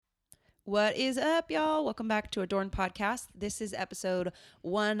What is up, y'all? Welcome back to Adorned Podcast. This is episode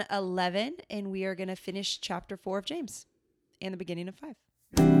 111, and we are going to finish chapter 4 of James and the beginning of 5.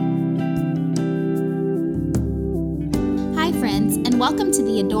 Hi, friends, and welcome to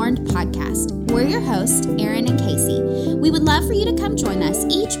the Adorned Podcast. We're your hosts, Aaron and Casey. We would love for you to come join us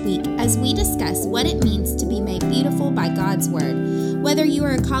each week as we discuss what it means to be made beautiful by God's Word. Whether you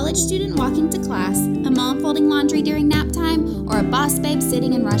are a college student walking to class, a mom folding laundry during nap time, or a boss babe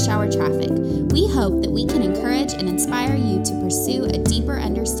sitting in rush hour traffic, we hope that we can encourage and inspire you to pursue a deeper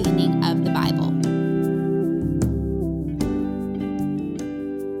understanding of the Bible.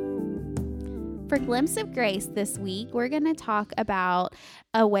 For Glimpse of Grace this week, we're going to talk about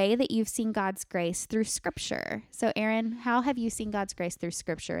a way that you've seen God's grace through Scripture. So, Aaron, how have you seen God's grace through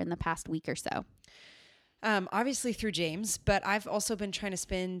Scripture in the past week or so? Obviously through James, but I've also been trying to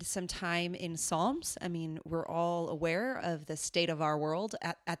spend some time in Psalms. I mean, we're all aware of the state of our world.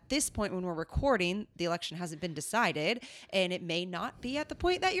 At this point when we're recording, the election hasn't been decided, and it may not be at the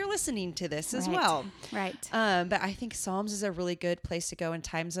point that you're listening to this as well. Right. But I think Psalms is a really good place to go in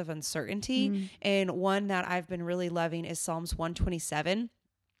times of uncertainty. And one that I've been really loving is Psalms 127.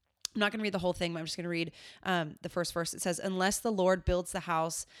 I'm not going to read the whole thing, but I'm just going to read the first verse. It says, "Unless the Lord builds the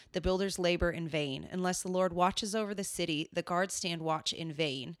house, the builders labor in vain. Unless the Lord watches over the city, the guards stand watch in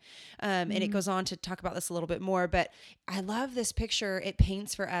vain." And it goes on to talk about this a little bit more, but I love this picture. It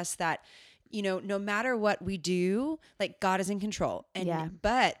paints for us that, you know, no matter what we do, like God is in control.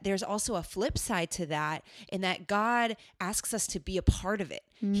 But there's also a flip side to that, in that God asks us to be a part of it.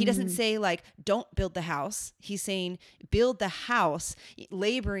 He doesn't say like, don't build the house. He's saying, build the house,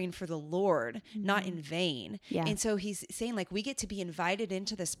 laboring for the Lord, not in vain. Yeah. And so he's saying like, we get to be invited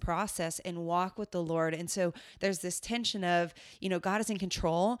into this process and walk with the Lord. And so there's this tension of, you know, God is in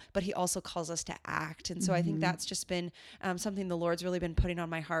control, but he also calls us to act. And so I think that's just been something the Lord's really been putting on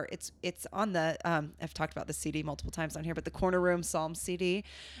my heart. It's on the, I've talked about the CD multiple times on here, but the Corner Room Psalm CD.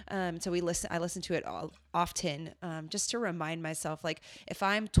 So I listen to it often, just to remind myself, like, if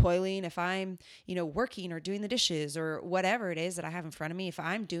I'm toiling, if I'm, you know, working or doing the dishes or whatever it is that I have in front of me, if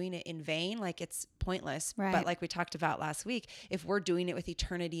I'm doing it in vain, like, it's pointless. Right. But like we talked about last week, if we're doing it with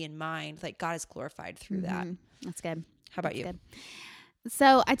eternity in mind, like, God is glorified through that. That's good. How about you? Good.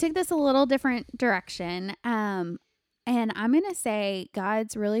 So I took this a little different direction. And I'm going to say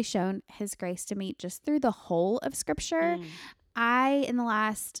God's really shown his grace to me just through the whole of Scripture. In the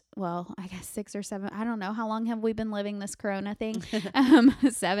last, I guess 6 or 7, I don't know, how long have we been living this Corona thing?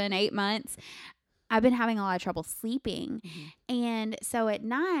 7, 8 months. I've been having a lot of trouble sleeping. And so at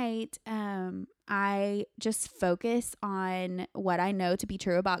night, I just focus on what I know to be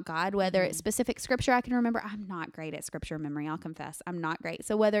true about God, whether it's specific scripture I can remember. I'm not great at scripture memory, I'll confess. I'm not great.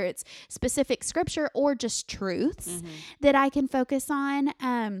 So whether it's specific scripture or just truths that I can focus on,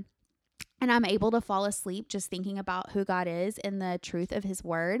 and I'm able to fall asleep just thinking about who God is and the truth of his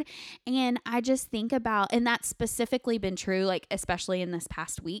word. And I just think about, and that's specifically been true, like, especially in this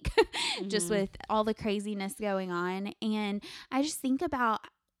past week, just with all the craziness going on. And I just think about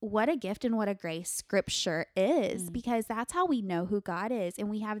what a gift and what a grace Scripture is, because that's how we know who God is. And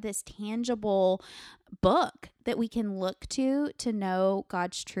we have this tangible book that we can look to know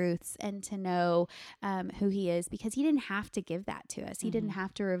God's truths and to know who he is, because he didn't have to give that to us. He didn't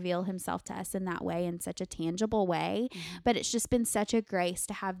have to reveal himself to us in that way, in such a tangible way. But it's just been such a grace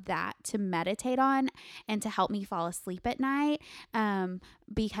to have that to meditate on and to help me fall asleep at night,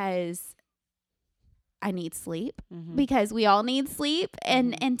 because I need sleep, because we all need sleep,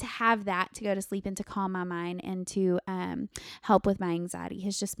 and to have that to go to sleep and to calm my mind and to help with my anxiety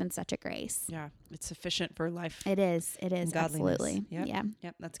has just been such a grace. Yeah, it's sufficient for life. It is absolutely. Yep. Yeah.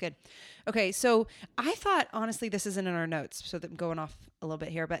 Yep, that's good. Okay, so I thought, honestly, this isn't in our notes, so that I'm going off a little bit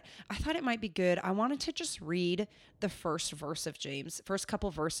here, but I thought it might be good. I wanted to just read the first couple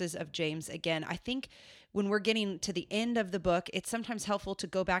verses of James again. I think when we're getting to the end of the book, it's sometimes helpful to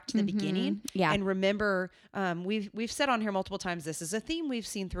go back to the beginning and remember, we've said on here multiple times, this is a theme we've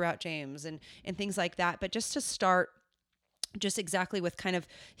seen throughout James and things like that, but just to start just exactly with kind of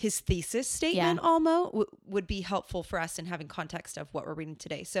his thesis statement almost would be helpful for us in having context of what we're reading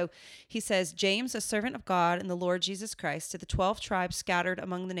today. So he says, "James, a servant of God and the Lord Jesus Christ, to the 12 tribes scattered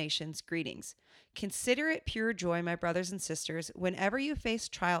among the nations, greetings. Consider it pure joy, my brothers and sisters, whenever you face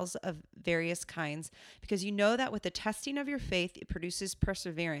trials of various kinds, because you know that with the testing of your faith, it produces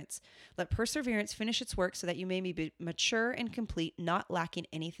perseverance. Let perseverance finish its work so that you may be mature and complete, not lacking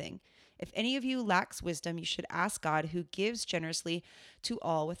anything. If any of you lacks wisdom, you should ask God, who gives generously to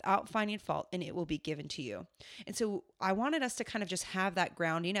all without finding fault, and it will be given to you. And so I wanted us to kind of just have that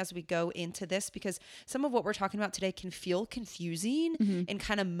grounding as we go into this, because some of what we're talking about today can feel confusing and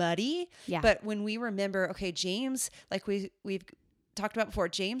kind of muddy. Yeah. But when we remember, okay, James, like we've talked about before,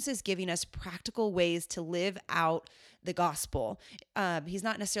 James is giving us practical ways to live out the gospel. He's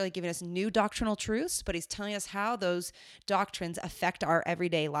not necessarily giving us new doctrinal truths, but he's telling us how those doctrines affect our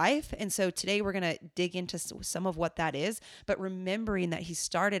everyday life. And so today we're going to dig into some of what that is, but remembering that he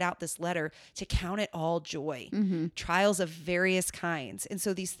started out this letter to count it all joy, trials of various kinds. And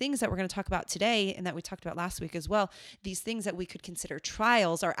so these things that we're going to talk about today, and that we talked about last week as well, these things that we could consider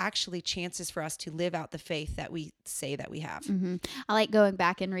trials are actually chances for us to live out the faith that we say that we have. I like going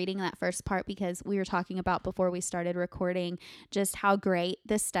back and reading that first part, because we were talking about before we started recording just how great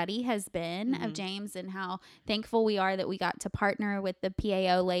this study has been of James, and how thankful we are that we got to partner with the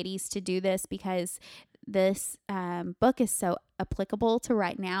PAO ladies to do this, because this book is so applicable to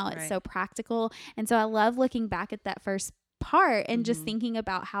right now. It's so practical. And so I love looking back at that first part and just thinking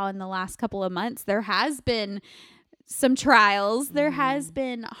about how in the last couple of months there has been some trials. There has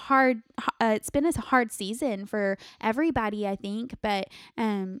been it's been a hard season for everybody, I think, but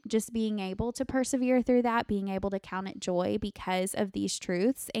just being able to persevere through that, being able to count it joy because of these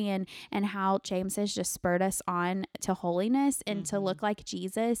truths, and how James has just spurred us on to holiness and to look like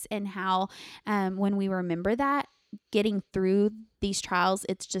Jesus, and how when we remember that, getting through these trials,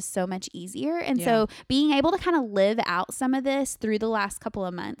 it's just so much easier. And so being able to kind of live out some of this through the last couple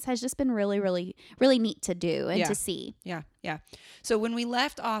of months has just been really, really, really neat to do and to see. Yeah. So when we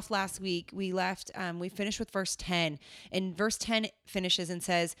left off last week, we finished with verse 10, and verse 10 finishes and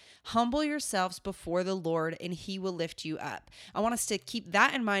says, humble yourselves before the Lord and he will lift you up. I want us to keep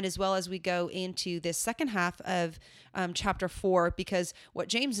that in mind as well as we go into this second half of chapter 4, because what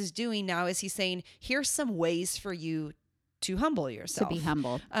James is doing now is he's saying, here's some ways for you to humble yourself. To be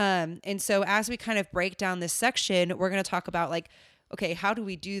humbled. And so as we kind of break down this section, we're going to talk about okay, how do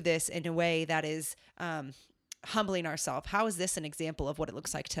we do this in a way that is humbling ourselves? How is this an example of what it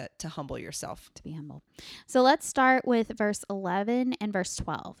looks like to humble yourself? To be humble. So let's start with verse 11 and verse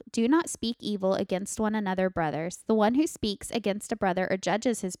 12. Do not speak evil against one another, brothers. The one who speaks against a brother or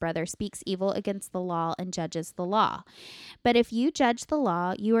judges his brother speaks evil against the law and judges the law. But if you judge the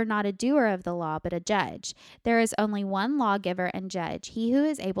law, you are not a doer of the law, but a judge. There is only one lawgiver and judge, he who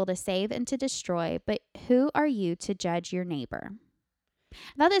is able to save and to destroy. But who are you to judge your neighbor?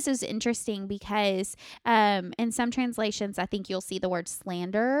 I thought this was interesting because in some translations, I think you'll see the word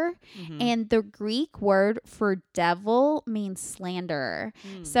slanderer, and the Greek word for devil means slanderer.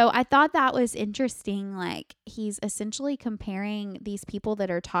 So I thought that was interesting. Like, he's essentially comparing these people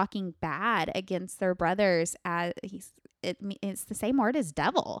that are talking bad against their brothers as it's the same word as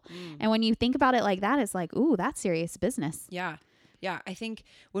devil. And when you think about it like that, it's like, ooh, that's serious business. Yeah. I think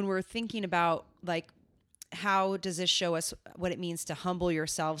when we're thinking about how does this show us what it means to humble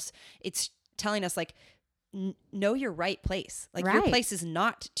yourselves? It's telling us know your right place. Your place is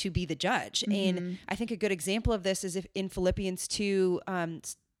not to be the judge. And I think a good example of this is if in Philippians 2,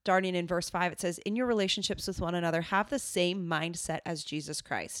 starting in verse 5, it says, in your relationships with one another, have the same mindset as Jesus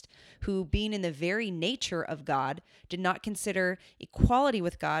Christ, who being in the very nature of God, did not consider equality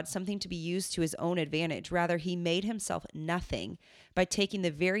with God something to be used to his own advantage. Rather, he made himself nothing by taking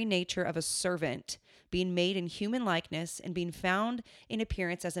the very nature of a servant, being made in human likeness, and being found in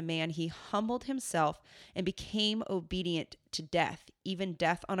appearance as a man, he humbled himself and became obedient to death, even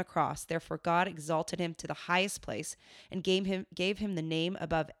death on a cross. Therefore, God exalted him to the highest place and gave him the name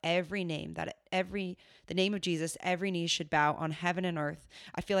above every name, that the name of Jesus, every knee should bow on heaven and earth.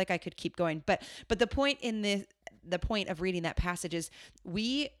 I feel like I could keep going, but the point in the point of reading that passage is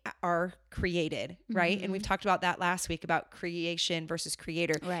we are created, right? And we've talked about that last week about creation versus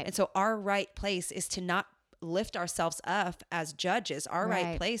creator. Right. And so our right place is to not lift ourselves up as judges. Our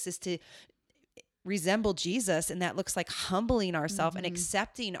right place is to resemble Jesus, and that looks like humbling ourselves and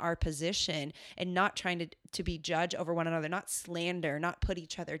accepting our position and not trying to be judge over one another, not slander, not put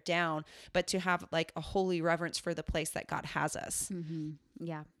each other down, but to have a holy reverence for the place that God has us.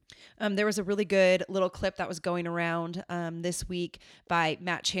 Yeah. There was a really good little clip that was going around this week by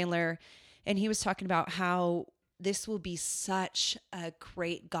Matt Chandler, and he was talking about how this will be such a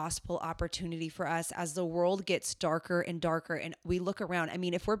great gospel opportunity for us as the world gets darker and darker. And we look around. I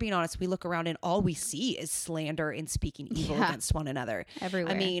mean, if we're being honest, we look around and all we see is slander and speaking evil against one another.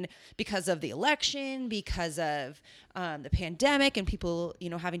 Everywhere. I mean, because of the election, because of the pandemic and people,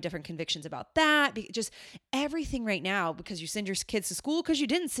 having different convictions about that, just everything right now, because you send your kids to school, because you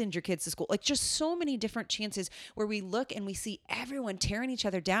didn't send your kids to school, like just so many different chances where we look and we see everyone tearing each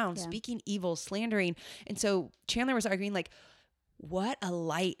other down, speaking evil, slandering. And so Chandler was arguing like, what a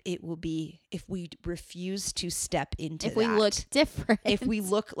light it will be if we refuse to step into if we look different. If we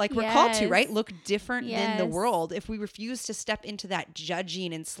look like we're called to, right? Look different than the world. If we refuse to step into that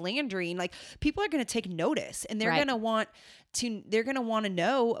judging and slandering, like people are going to take notice and they're going to want to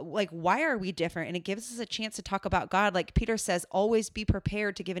know, like, why are we different? And it gives us a chance to talk about God. Like Peter says, always be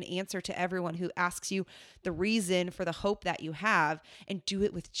prepared to give an answer to everyone who asks you the reason for the hope that you have, and do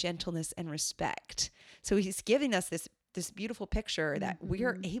it with gentleness and respect. So he's giving us this beautiful picture that we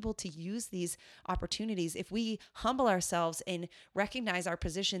are able to use these opportunities if we humble ourselves and recognize our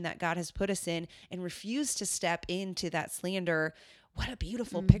position that God has put us in and refuse to step into that slander. What a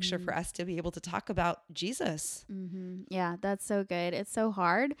beautiful picture for us to be able to talk about Jesus. Yeah, that's so good. It's so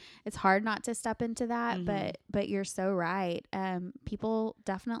hard. It's hard not to step into that, but you're so right. People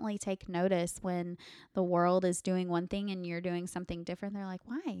definitely take notice when the world is doing one thing and you're doing something different. They're like,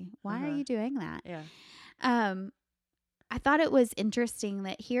 why? Why are you doing that? Yeah. I thought it was interesting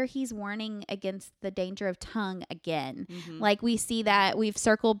that here he's warning against the danger of tongue again. Like we see that we've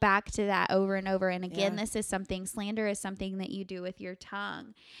circled back to that over and over. And again, this is slander is something that you do with your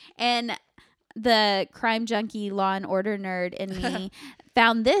tongue. And the crime junkie, law and order nerd in me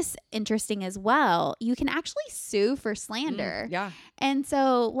found this interesting as well. You can actually sue for slander. And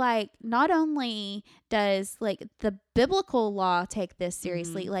so like, not only does like the biblical law take this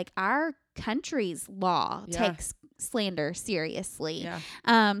seriously, like our country's law takes slander seriously.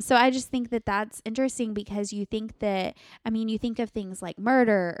 So I just think that that's interesting because you think of things like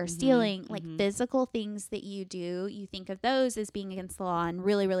murder or stealing, like physical things that you do, you think of those as being against the law and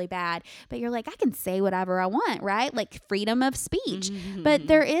really, really bad, but you're like, I can say whatever I want, right? Like freedom of speech. But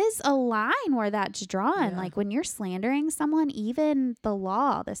there is a line where that's drawn. Like when you're slandering someone, even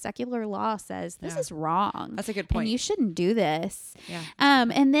the secular law says this is wrong. That's a good point. And you shouldn't do this.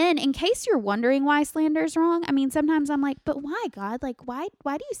 And then in case you're wondering why slander is wrong, I mean, sometimes I'm like, but why, God? Like, why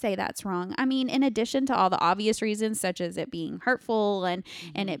do you say that's wrong? I mean, in addition to all the obvious reasons, such as it being hurtful and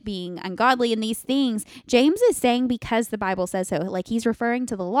it being ungodly and these things, James is saying because the Bible says so. Like he's referring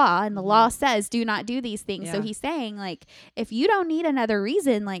to the law, and the law says do not do these things. So he's saying like, if you don't need another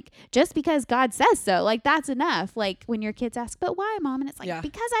reason, like just because God says so, like that's enough. Like when your kids ask, but why, Mom? And it's like,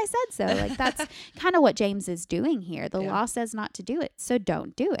 because I said so. Like that's kind of what James is doing here. The law says not to do it, so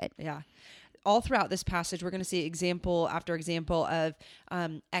don't do it. All throughout this passage, we're going to see example after example of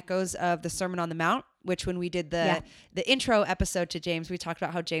echoes of the Sermon on the Mount, which when we did the intro episode to James, we talked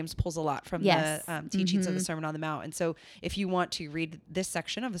about how James pulls a lot from the teachings of the Sermon on the Mount. And so if you want to read this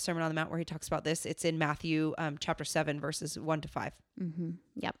section of the Sermon on the Mount where he talks about this, it's in Matthew chapter 7, verses 1-5.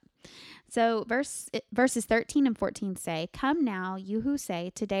 Yep. So verses 13 and 14 say, "Come now, you who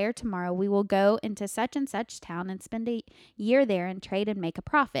say, today or tomorrow we will go into such and such town and spend a year there and trade and make a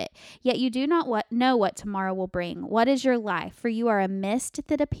profit. Yet you do not know what tomorrow will bring. What is your life? For you are a mist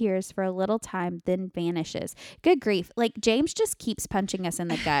that appears for a little time, then vanishes." Good grief. Like James just keeps punching us in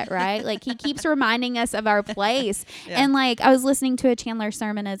the gut, right? Like he keeps reminding us of our place. And like I was listening to a Chandler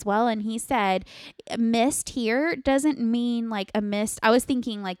sermon as well, and he said, mist here doesn't mean like a mist. I was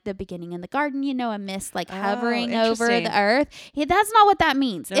thinking like the beginning in the garden, a mist like hovering over the earth. That's not what that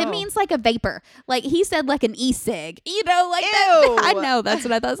means. No. It means like a vapor. Like he said, like an e-cig, like that. I know that's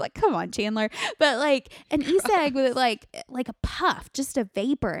what I thought. I was like, come on, Chandler. But like an e-cig with like a puff, just a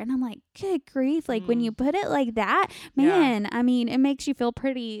vapor. And I'm like, good grief. Like when you put it like that, man, I mean, it makes you feel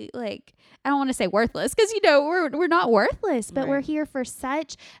pretty like, I don't want to say worthless because, we're not worthless, but we're here for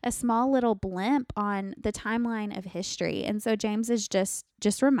such a small little blimp on the timeline of history. And so James is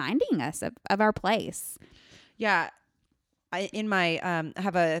just reminding us of our place. Yeah. I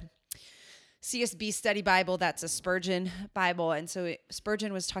have a CSB study Bible that's a Spurgeon Bible. And so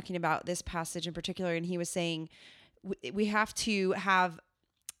Spurgeon was talking about this passage in particular, and he was saying we have to have,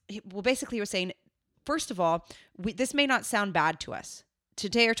 basically he was saying, first of all, this may not sound bad to us.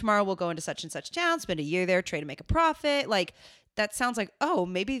 Today or tomorrow we'll go into such and such town, spend a year there, trade and make a profit. Like that sounds like, oh,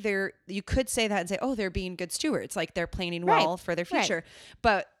 maybe you could say that and say, oh, they're being good stewards. Like they're planning well for their future. Right.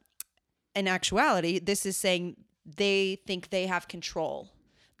 But in actuality, this is saying they think they have control.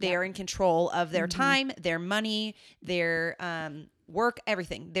 They are in control of their time, their money, their work,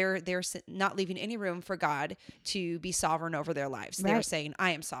 everything. They're not leaving any room for God to be sovereign over their lives. They're Right. saying,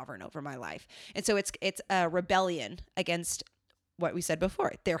 I am sovereign over my life. And so it's a rebellion against what we said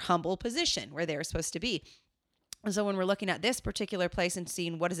before, their humble position where they're supposed to be. And so when we're looking at this particular place and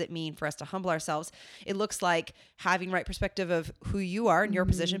seeing what does it mean for us to humble ourselves, it looks like having right perspective of who you are in your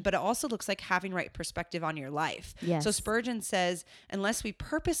position, but it also looks like having right perspective on your life. Yes. So Spurgeon says, unless we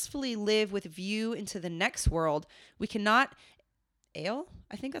purposefully live with view into the next world, we cannot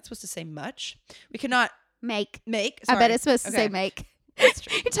I think that's supposed to say much. We cannot Make. make. I bet Sorry. it's supposed to Okay. say make. That's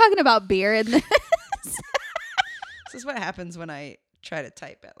true. You're talking about beer and This is what happens when I try to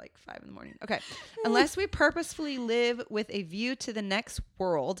type at like 5 a.m. Okay. Unless we purposefully live with a view to the next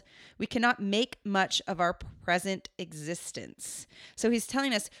world, we cannot make much of our present existence. So he's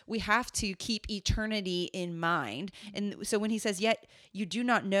telling us we have to keep eternity in mind. And so when he says, yet you do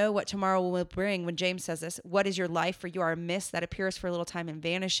not know what tomorrow will bring, when James says this, what is your life? For you are a mist that appears for a little time and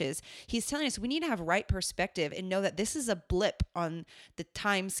vanishes. He's telling us we need to have right perspective and know that this is a blip on the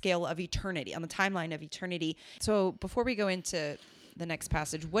time scale of eternity, on the timeline of eternity. So before we go into the next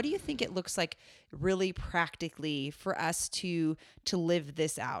passage, what do you think it looks like really practically for us to live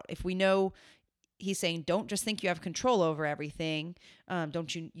this out? If we know he's saying, don't just think you have control over everything.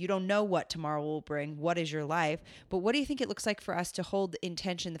 You don't know what tomorrow will bring. What is your life? But what do you think it looks like for us to hold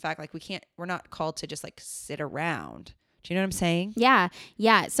intention, the fact like we're not called to just like sit around. Do you know what I'm saying? Yeah.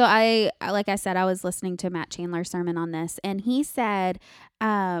 Yeah. So like I said, I was listening to Matt Chandler's sermon on this, and he said,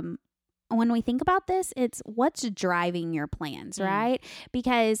 when we think about this, it's what's driving your plans, right?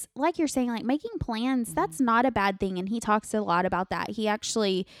 Because like you're saying, like making plans, that's not a bad thing. And he talks a lot about that.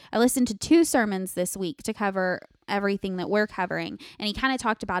 I listened to 2 sermons this week to cover everything that we're covering. And he kind of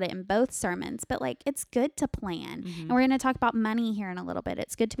talked about it in both sermons, but like, it's good to plan. And we're going to talk about money here in a little bit.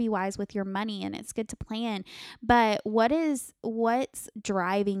 It's good to be wise with your money and it's good to plan. But what's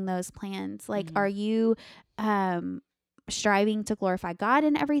driving those plans? Like, are you, striving to glorify God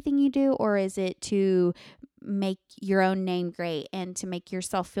in everything you do, or is it to make your own name great and to make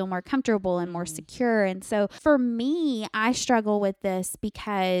yourself feel more comfortable and more secure? And so for me, I struggle with this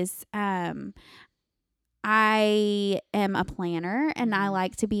because I am a planner and I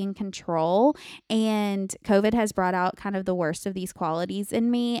like to be in control, and COVID has brought out kind of the worst of these qualities in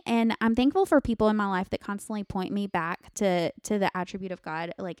me. And I'm thankful for people in my life that constantly point me back to the attribute of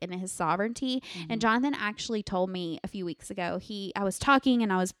God, like in his sovereignty. And Jonathan actually told me a few weeks ago, I was talking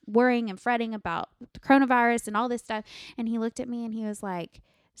and I was worrying and fretting about the coronavirus and all this stuff. And he looked at me and he was like,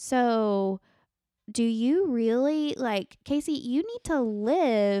 so do you really, like, Casey, you need to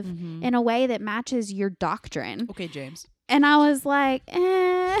live in a way that matches your doctrine. Okay, James. And I was like,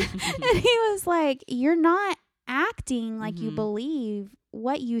 and he was like, you're not acting like you believe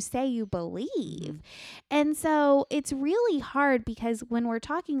what you say you believe. And so it's really hard because when we're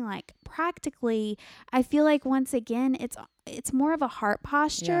talking like practically, I feel like once again, it's more of a heart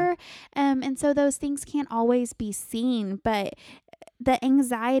posture. And so those things can't always be seen, but the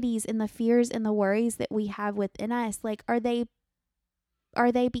anxieties and the fears and the worries that we have within us, like, are they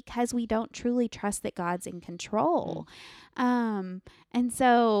because we don't truly trust that God's in control? And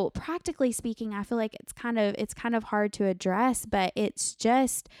so practically speaking, I feel like it's kind of hard to address, but it's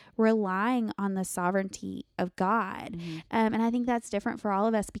just relying on the sovereignty of God. And I think that's different for all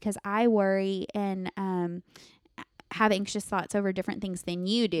of us because I worry and, have anxious thoughts over different things than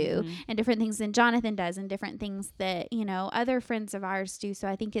you do and different things than Jonathan does and different things that, other friends of ours do. So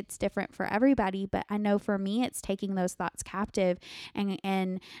I think it's different for everybody, but I know for me, it's taking those thoughts captive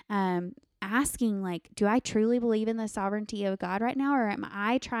and asking, like, do I truly believe in the sovereignty of God right now? Or am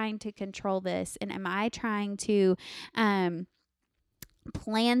I trying to control this? And am I trying to,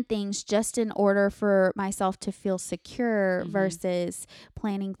 plan things just in order for myself to feel secure versus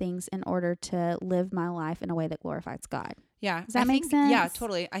planning things in order to live my life in a way that glorifies God? Yeah. Does that make sense? Yeah,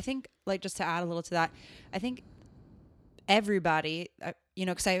 totally. I think, like, just to add a little to that, I think everybody,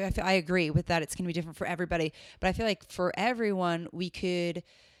 because I agree with that. It's going to be different for everybody, but I feel like for everyone, we could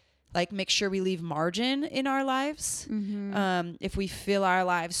like make sure we leave margin in our lives. If we fill our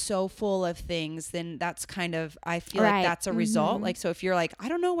lives so full of things, then that's kind of, I feel like that's a result. Like, so if you're like, I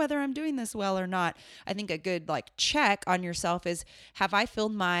don't know whether I'm doing this well or not, I think a good like check on yourself is, have I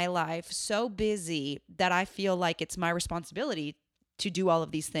filled my life so busy that I feel like it's my responsibility to do all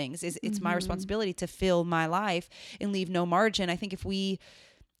of these things? It's my responsibility to fill my life and leave no margin. I think if we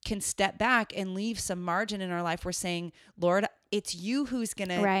can step back and leave some margin in our life, we're saying, Lord, it's you who's going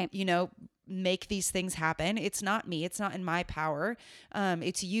to, make these things happen. It's not me. It's not in my power.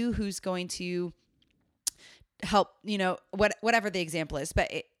 It's you who's going to help, whatever the example is,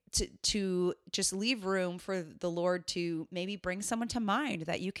 but to just leave room for the Lord to maybe bring someone to mind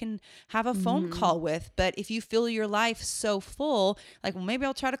that you can have a phone call with. But if you feel your life so full, like, well, maybe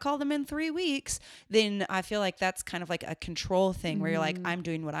I'll try to call them in 3 weeks, then I feel like that's kind of like a control thing where you're like, I'm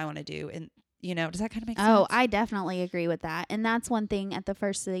doing what I want to do. And, does that kind of make sense? Oh, I definitely agree with that. And that's one thing at the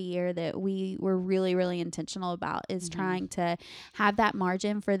first of the year that we were really, really intentional about is trying to have that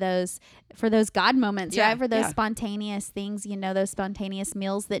margin for those God moments, right? For those spontaneous things, those spontaneous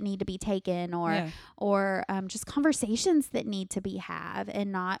meals that need to be taken or just conversations that need to be had,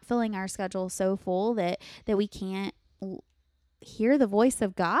 and not filling our schedule so full that we can't hear the voice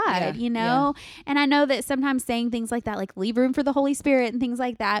of God, And I know that sometimes saying things like that, like leave room for the Holy Spirit and things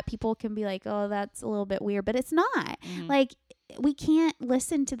like that, people can be like, oh, that's a little bit weird, but it's not. Like, we can't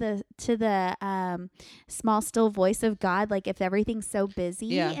listen to the small still voice of God, like if everything's so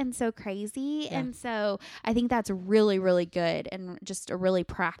busy and so crazy. And so I think that's really, really good and just a really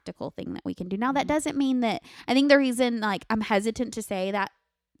practical thing that we can do. Now, that doesn't mean that, I think the reason like I'm hesitant to say that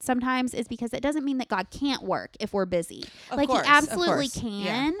sometimes is because it doesn't mean that God can't work if we're busy. He absolutely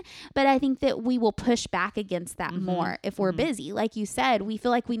can, but I think that we will push back against that more if we're busy. Like you said, we feel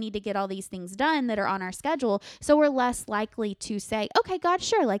like we need to get all these things done that are on our schedule, so we're less likely to say, okay, God,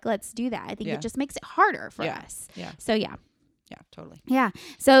 sure, like let's do that. I think it just makes it harder for us. So yeah, totally. Yeah.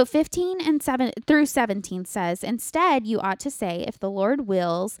 So 15 and 7 through 17 says, instead, you ought to say, if the Lord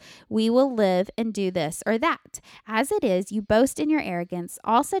wills, we will live and do this or that. As it is, you boast in your arrogance.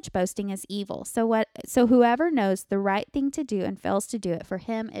 All such boasting is evil. So whoever knows the right thing to do and fails to do it, for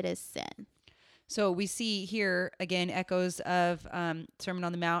him it is sin. So we see here again echoes of Sermon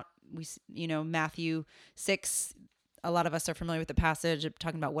on the Mount. Matthew 6. A lot of us are familiar with the passage of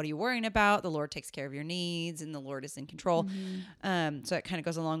talking about what are you worrying about? The Lord takes care of your needs and the Lord is in control. So it kind of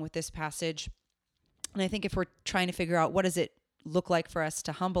goes along with this passage. And I think if we're trying to figure out what does it look like for us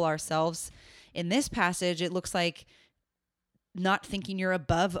to humble ourselves in this passage, it looks like not thinking you're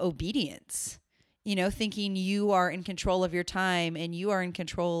above obedience, thinking you are in control of your time and you are in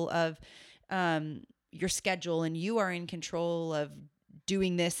control of your schedule and you are in control of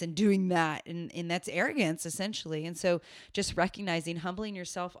doing this and doing that. And that's arrogance, essentially. And so just recognizing humbling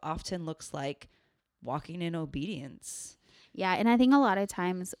yourself often looks like walking in obedience. Yeah. And I think a lot of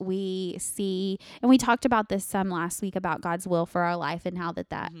times we see, and we talked about this some last week about God's will for our life and how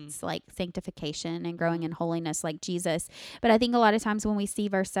that's like sanctification and growing in holiness like Jesus. But I think a lot of times when we see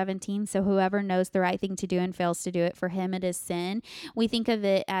verse 17, so whoever knows the right thing to do and fails to do it, for him it is sin. We think of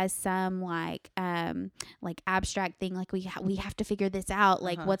it as some like abstract thing. Like we have to figure this out.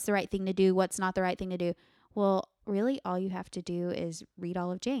 Like what's the right thing to do? What's not the right thing to do? Well, really, all you have to do is read all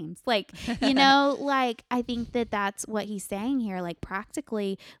of James. Like, like I think that that's what he's saying here. Like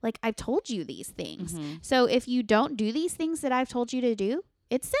practically, like I've told you these things. So if you don't do these things that I've told you to do,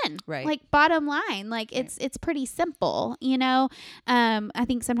 it's sin. Right. Like bottom line, like it's pretty simple, I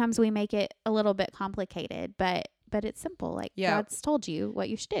think sometimes we make it a little bit complicated, but it's simple. Like God's told you what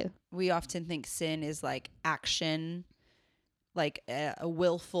you should do. We often think sin is like action, like a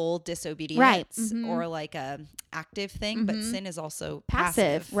willful disobedience, right. or like a active thing, but sin is also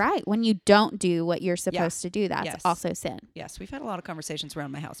passive. Right. When you don't do what you're supposed to do, that's also sin. Yes. We've had a lot of conversations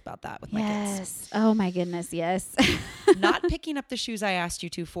around my house about that with my kids. Oh my goodness. Yes. Not picking up the shoes I asked you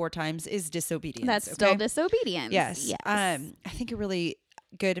to 4 times is disobedience. That's still disobedience. Yes. I think a really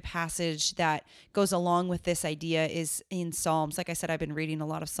good passage that goes along with this idea is in Psalms. Like I said, I've been reading a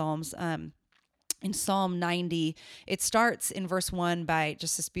lot of Psalms. In Psalm 90, it starts in verse 1 by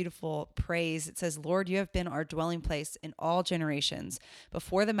just this beautiful praise. It says, Lord, you have been our dwelling place in all generations.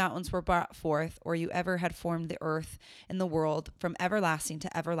 Before the mountains were brought forth, or you ever had formed the earth and the world, from everlasting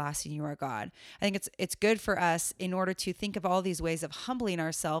to everlasting, you are God. I think it's good for us in order to think of all these ways of humbling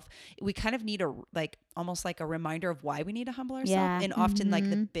ourselves. We kind of need almost like a reminder of why we need to humble ourselves. Yeah. And often like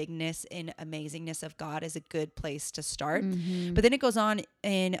the bigness and amazingness of God is a good place to start. But then it goes on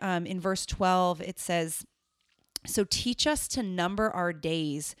in verse 12, it says, so teach us to number our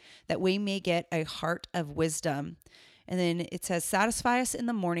days that we may get a heart of wisdom. And then it says, satisfy us in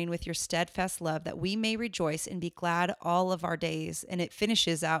the morning with your steadfast love, that we may rejoice and be glad all of our days. And it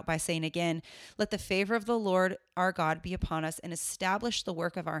finishes out by saying again, let the favor of the Lord our God be upon us and establish the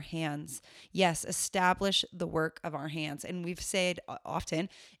work of our hands. Yes, establish the work of our hands. And we've said often,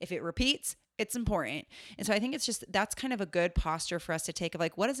 if it repeats, It's important. And so I think it's just, that's kind of a good posture for us to take of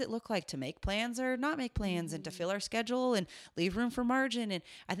like, what does it look like to make plans or not make plans and to fill our schedule and leave room for margin? And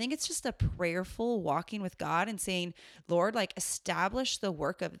I think it's just a prayerful walking with God and saying, Lord, like establish the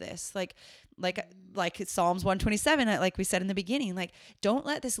work of this. Like Psalms 127, like we said in the beginning, like don't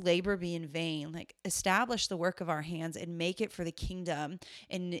let this labor be in vain. Like establish the work of our hands and make it for the kingdom,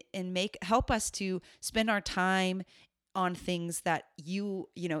 and help us to spend our time on things that you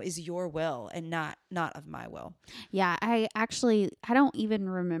know is your will and not of my will. Yeah, I don't even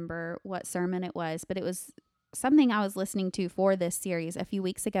remember what sermon it was, but it was something I was listening to for this series a few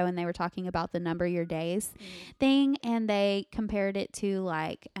weeks ago, and they were talking about the number your days thing, and they compared it to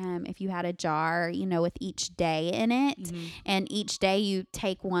like if you had a jar, with each day in it, and each day you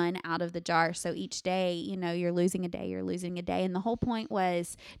take one out of the jar, so each day you're losing a day, and the whole point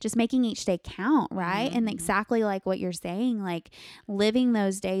was just making each day count, right? And exactly like what you're saying, like living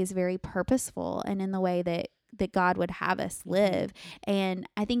those days very purposeful and in the way that God would have us live. And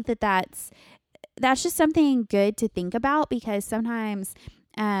I think that's just something good to think about, because sometimes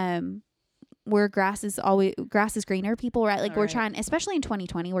where grass is greener, people, right? Like we're trying, especially in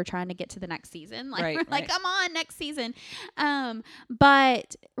 2020, we're trying to get to the next season. Like we're like, come on, next season.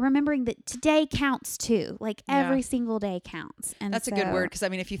 But remembering that today counts too. Like every single day counts. And that's a good word. Cause I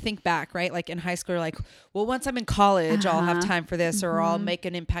mean, if you think back, right? Like in high school, like, well, once I'm in college, I'll have time for this, or I'll make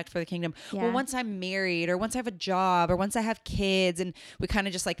an impact for the kingdom. Yeah. Well, once I'm married, or once I have a job, or once I have kids, and we kind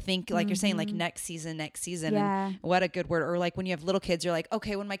of just like think, like you're saying, like next season. Yeah. And what a good word. Or like when you have little kids, you're like,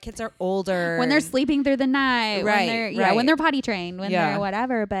 okay, when my kids are older, when they're sleeping through the night, when they're potty trained, when they're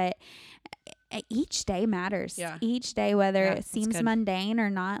whatever, but each day matters. Yeah. Each day, whether it seems mundane or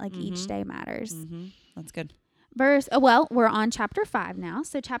not, like each day matters. That's good. We're on chapter 5 now.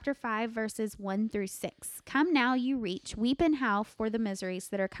 So chapter 5, verses 1-6. Come now, you reach, weep and howl for the miseries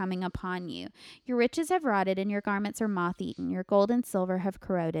that are coming upon you. Your riches have rotted and your garments are moth-eaten. Your gold and silver have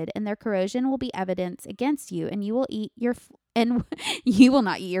corroded, and their corrosion will be evidence against you, and you will eat and you will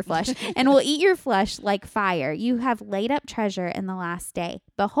not eat your flesh, and will eat your flesh like fire. You have laid up treasure in the last day.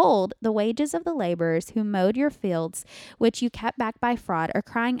 Behold, the wages of the laborers who mowed your fields, which you kept back by fraud, are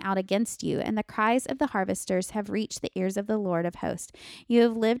crying out against you, and the cries of the harvesters have reached the ears of the Lord of hosts. You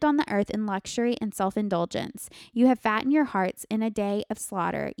have lived on the earth in luxury and self-indulgence. You have fattened your hearts in a day of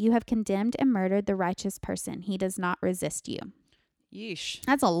slaughter. You have condemned and murdered the righteous person. He does not resist you. Yeesh.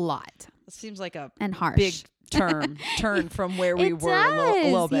 That's a lot. It seems like a harsh. Big turn from where we were a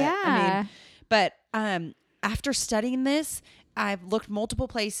little bit. Yeah. I mean, but after studying this, I've looked multiple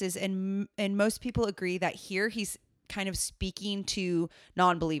places, and most people agree that here he's kind of speaking to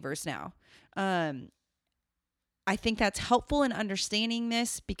non-believers now. I think that's helpful in understanding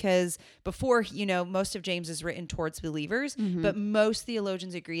this, because before, most of James is written towards believers, but most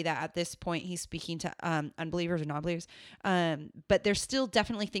theologians agree that at this point he's speaking to unbelievers or non-believers. But there's still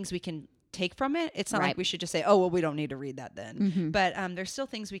definitely things we can take from it. It's not like we should just say, oh, well, we don't need to read that then. But there's still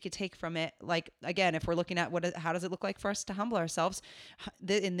things we could take from it. Like, again, if we're looking at how does it look like for us to humble ourselves?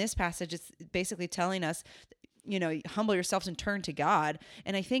 In this passage, it's basically telling us, humble yourselves and turn to God.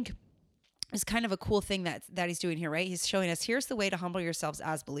 And I think it's kind of a cool thing that he's doing here, right? He's showing us, here's the way to humble yourselves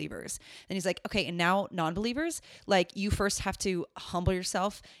as believers. And he's like, okay, and now non-believers, like you first have to humble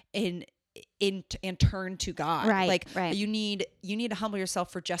yourself and turn to God. Right. You need to humble yourself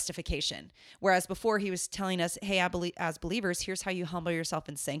for justification. Whereas before he was telling us, hey, as believers, here's how you humble yourself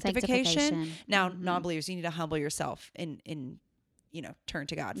in sanctification. Now, non-believers, you need to humble yourself in turn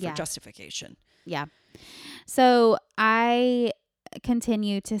to God for justification. Yeah. So I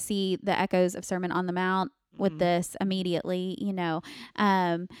continue to see the echoes of Sermon on the Mount with this immediately,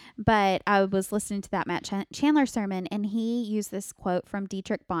 but I was listening to that Matt Chandler sermon, and he used this quote from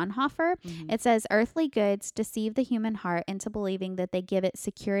Dietrich Bonhoeffer. It says, earthly goods deceive the human heart into believing that they give it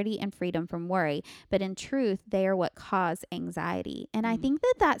security and freedom from worry, but in truth, they are what cause anxiety. And I think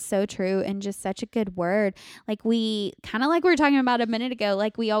that that's so true, and just such a good word. Like we were talking about a minute ago,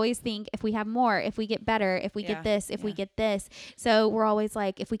 like we always think if we have more, if we get better, if we get this, if we get this. So we're always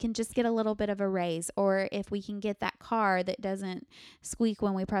like, if we can just get a little bit of a raise, or if we can get that car that doesn't squeak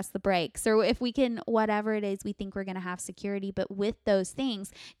when we press the brakes, or if we can, whatever it is, we think we're going to have security. But with those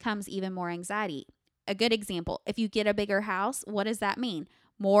things comes even more anxiety. A good example, if you get a bigger house, what does that mean?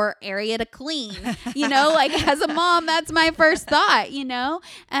 More area to clean, like as a mom, that's my first thought,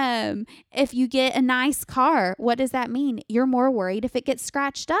 if you get a nice car, what does that mean? You're more worried if it gets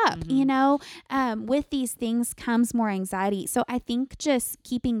scratched up, with these things comes more anxiety. So I think just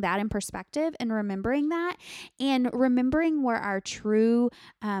keeping that in perspective and remembering that, and remembering where our true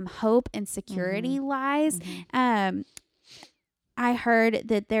hope and security lies. I heard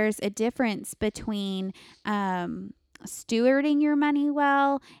that there's a difference between stewarding your money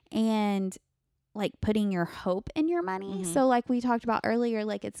well and like putting your hope in your money. So like we talked about earlier,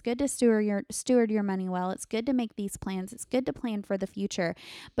 like it's good to steward your money well. It's good to make these plans. It's good to plan for the future,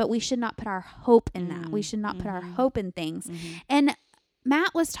 but we should not put our hope in that. We should not put our hope in things. And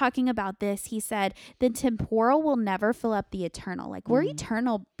Matt was talking about this. He said the temporal will never fill up the eternal. Like we're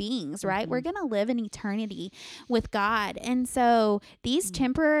eternal beings, right? We're going to live in eternity with God. And so these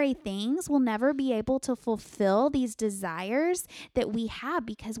temporary things will never be able to fulfill these desires that we have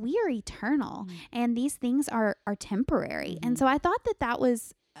because we are eternal and these things are temporary. And so I thought that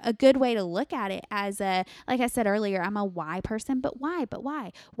was a good way to look at it as like I said earlier, I'm a why person, but why?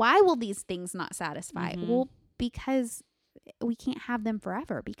 Why will these things not satisfy? Well, because we can't have them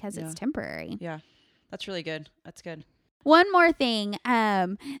forever because it's temporary. Yeah. That's really good. That's good. One more thing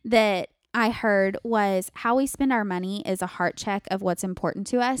that I heard was how we spend our money is a heart check of what's important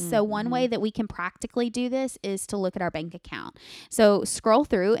to us. So one way that we can practically do this is to look at our bank account. So scroll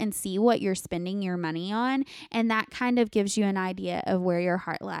through and see what you're spending your money on. And that kind of gives you an idea of where your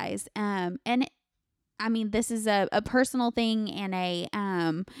heart lies. And I mean, this is a personal thing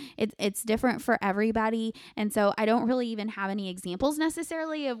and it's different for everybody. And so I don't really even have any examples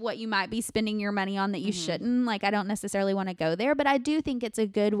necessarily of what you might be spending your money on that you shouldn't. Like, I don't necessarily want to go there, but I do think it's a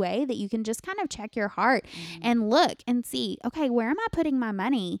good way that you can just kind of check your heart and look and see, okay, where am I putting my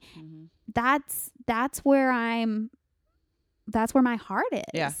money? That's where that's where my heart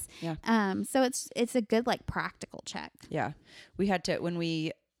is. Yeah. So it's a good like practical check. Yeah. We had to, when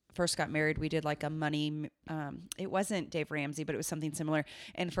we first got married, we did like a money, it wasn't Dave Ramsey, but it was something similar.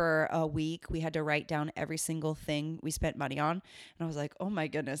 And for a week we had to write down every single thing we spent money on. And I was like, oh my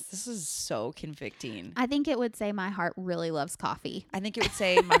goodness, this is so convicting. I think it would say my heart really loves coffee. I think it would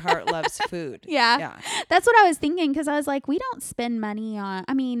say my heart loves food. Yeah. That's what I was thinking. Cause I was like, we don't spend money on,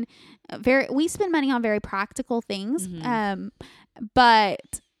 I mean, we spend money on very practical things.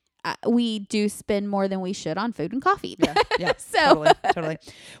 But we do spend more than we should on food and coffee. Yeah. So totally.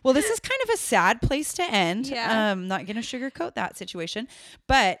 Well, this is kind of a sad place to end. Yeah. Not going to sugarcoat that situation,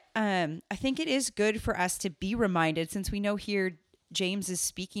 but I think it is good for us to be reminded, since we know here James is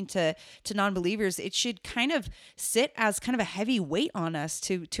speaking to non-believers, it should kind of sit as kind of a heavy weight on us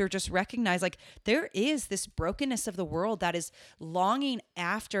to just recognize like there is this brokenness of the world that is longing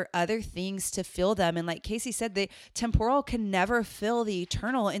after other things to fill them. And like Casey said, the temporal can never fill the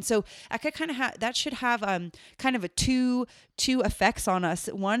eternal. And so I could kind of that should have kind of a two effects on us.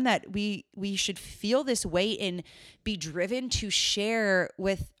 One, that we should feel this weight and be driven to share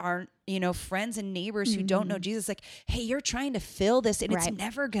with our friends and neighbors who don't know Jesus, like, hey, you're trying to fill this and it's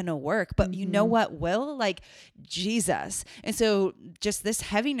never gonna work, but you know what will? Like Jesus. And so just this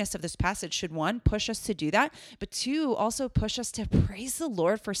heaviness of this passage should, one, push us to do that, but two, also push us to praise the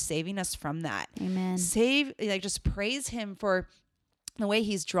Lord for saving us from that. Amen. Just praise him for the way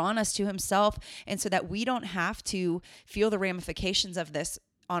he's drawn us to himself, and so that we don't have to feel the ramifications of this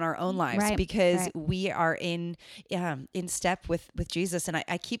on our own lives, because we are in step with Jesus. And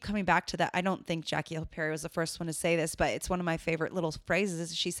I keep coming back to that. I don't think Jackie Hill Perry was the first one to say this, but it's one of my favorite little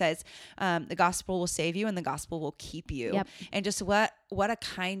phrases. She says, the gospel will save you and the gospel will keep you. Yep. And just what a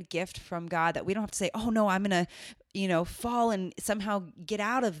kind gift from God, that we don't have to say, oh no, I'm going to fall and somehow get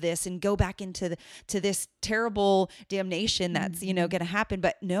out of this and go back into this terrible damnation that's, going to happen.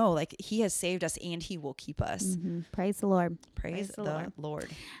 But no, like he has saved us and he will keep us. Praise the Lord. Praise the Lord.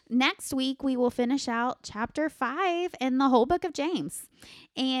 Next week, we will finish out chapter 5 and the whole book of James.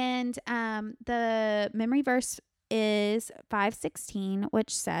 And the memory verse is 5:16,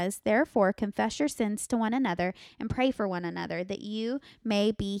 which says, therefore confess your sins to one another and pray for one another that you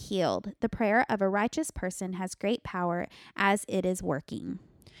may be healed. The prayer of a righteous person has great power as it is working.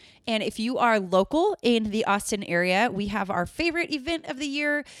 And if you are local in the Austin area, we have our favorite event of the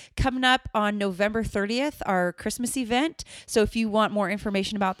year coming up on November 30th, our Christmas event. So if you want more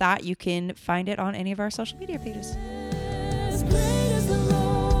information about that, you can find it on any of our social media pages.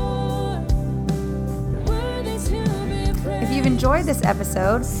 If you've enjoyed this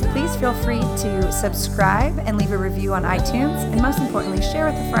episode, please feel free to subscribe and leave a review on iTunes, and most importantly, share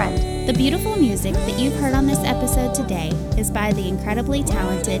with a friend. The beautiful music that you've heard on this episode today is by the incredibly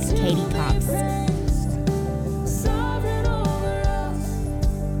talented Katie Cox.